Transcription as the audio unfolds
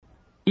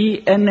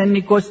Η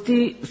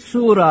 90η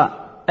Σούρα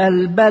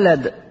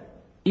Al-Balad,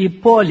 η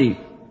πόλη,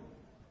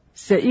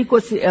 σε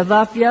 20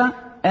 εδάφια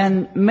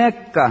εν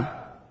Μέκκα.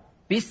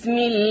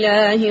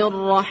 Μπισμillahir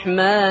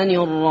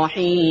Rahmanir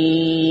Rahim.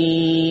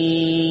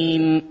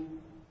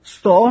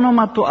 Στο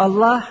όνομα του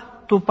Allah,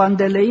 του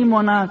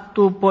παντελεήμονα,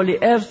 του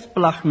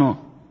πολυεύσπλαχνου.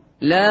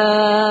 لا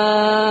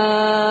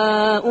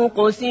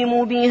أقسم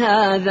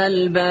بهذا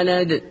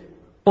البلد.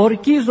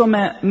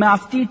 Ορκίζομαι με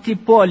αυτή τη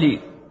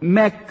πόλη,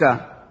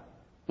 Μέκκα.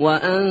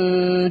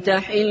 وأنت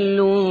حل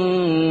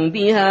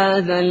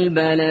بهذا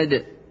البلد.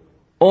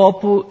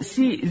 όπου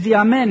σύ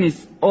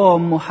διαμένεις, ο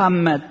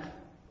Μουχάμμετ.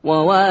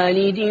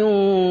 ووالد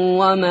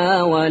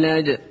وما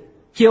ولد.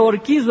 Και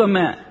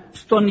ορκίζομαι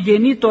στον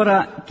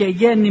γεννήτορα και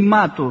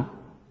γέννημά του.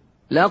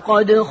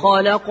 لقد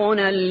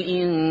خلقنا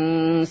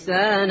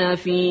الإنسان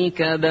في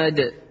كبد.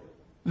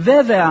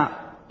 Βέβαια,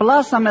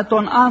 πλάσαμε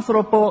τον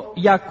άνθρωπο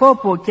για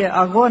κόπο και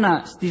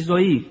αγώνα στη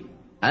ζωή.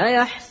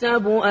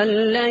 أيحسب أن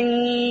لن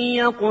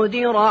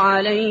يقدر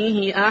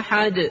عليه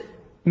أحد.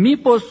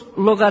 Μήπως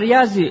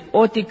λογαριάζει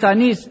ότι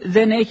κανείς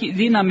δεν έχει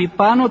δύναμη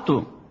πάνω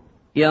του.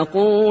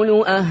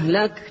 يقول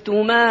أهلكت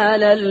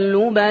مالا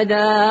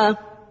لبدا.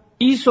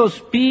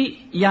 Ίσως πει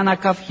για να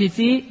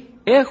καυχηθεί,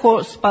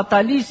 έχω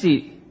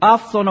σπαταλήσει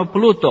άφθονο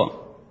πλούτο.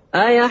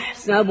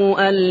 أيحسب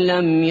أن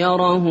لم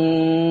يره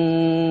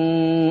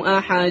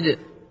أحد.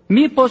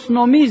 Μήπως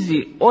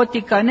νομίζει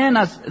ότι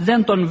κανένας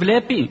δεν τον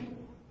βλέπει.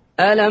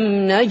 ألم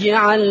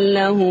نجعل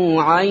له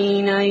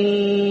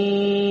عينين.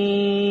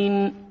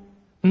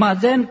 Μα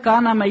δεν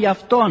κάναμε γι'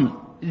 αυτόν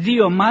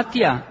 2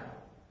 μάτια.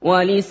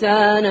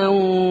 ولسانا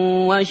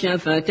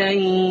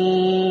وشفتين.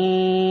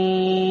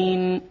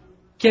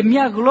 Και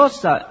μια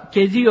γλώσσα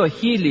και 2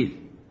 χείλη.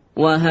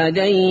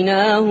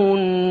 وهديناه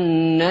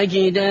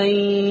النجدين.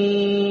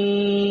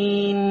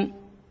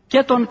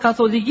 Και τον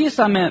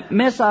καθοδηγήσαμε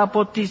μέσα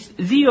από τις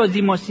 2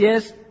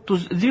 δημοσιές,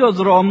 τους 2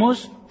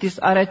 δρόμους, της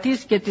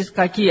αρετής και της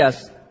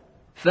κακίας.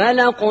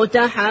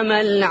 فلقتحم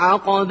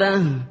العقبة.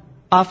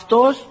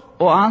 Αυτός,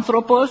 ο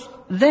άνθρωπος,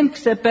 δεν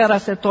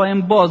ξεπέρασε το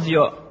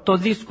εμπόδιο, το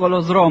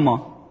δύσκολο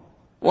δρόμο.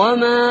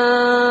 وما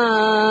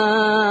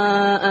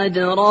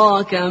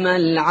أدراك ما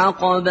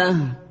العقبة.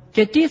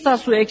 Και τι θα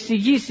σου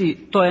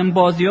εξηγήσει το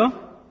εμπόδιο?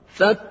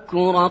 فك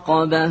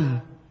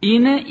رقبة.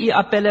 Είναι η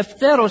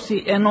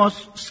απελευθέρωση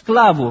ενός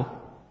σκλάβου.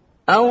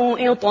 أو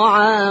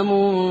إطعام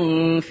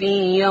في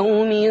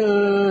يوم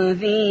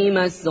ذي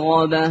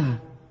مسغبة.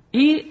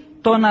 Ή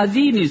το να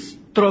δίνεις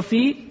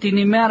τροφή την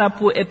ημέρα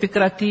που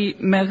επικρατεί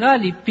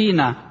μεγάλη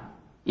πείνα.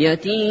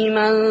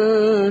 يتيما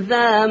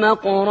ذا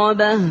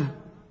مقربة.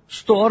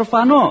 Στο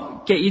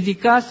ορφανό και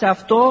ειδικά σε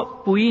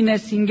αυτό που είναι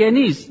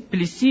συγγενής,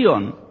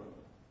 πλησίον.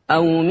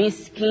 أو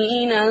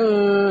مسكينا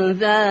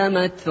ذا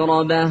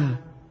متربة.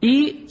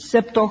 Ή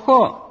σε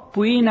πτωχό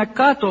που είναι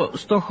κάτω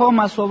στο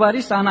χώμα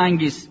σοβαρής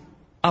ανάγκης,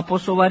 από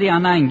σοβαρή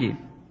ανάγκη.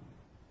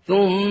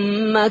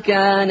 ثم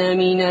كان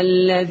من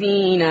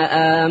الذين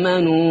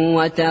آمنوا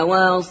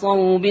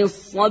وتواصوا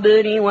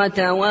بالصبر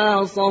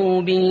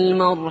وتواصوا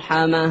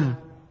بالمرحمة.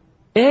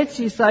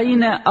 Έτσι θα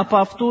είναι από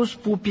αυτούς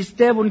που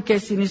πιστεύουν και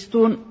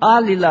συνιστούν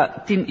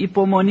άλληλα την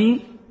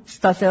υπομονή,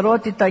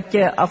 σταθερότητα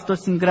και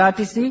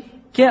αυτοσυγκράτηση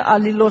και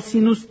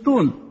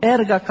αλληλοσυνουστούν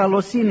έργα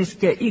καλοσύνης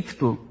και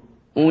ήκτου.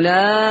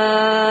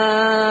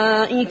 أولئك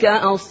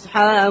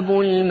أصحاب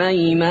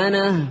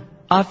الميمنة.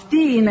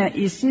 Αυτοί είναι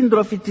οι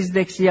σύντροφοι της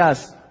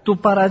δεξιάς, του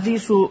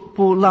παραδείσου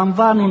που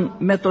λαμβάνουν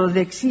με το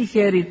δεξί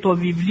χέρι το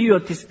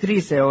βιβλίο της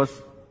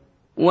κρίσεως.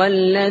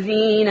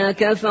 والذين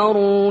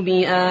كفروا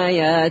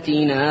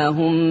بآياتنا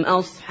هم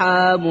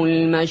أصحاب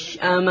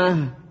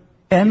المشأمة.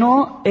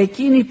 Ενώ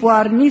εκείνοι που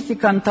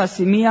αρνήθηκαν τα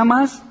σημεία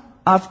μας,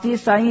 αυτοί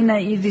θα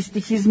είναι οι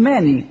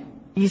δυστυχισμένοι,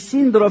 οι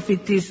σύντροφοι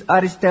της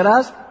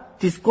αριστεράς,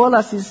 της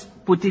κόλασης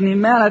που την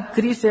ημέρα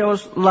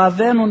κρίσεως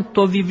λαβαίνουν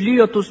το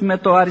βιβλίο τους με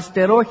το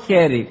αριστερό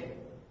χέρι.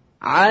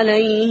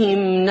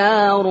 عليهم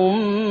نار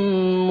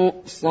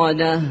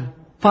مؤصدة.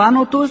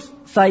 Πάνω τους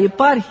θα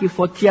υπάρχει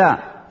φωτιά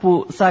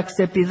που θα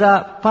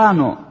ξεπηδά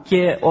πάνω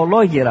και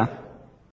ολόγυρα.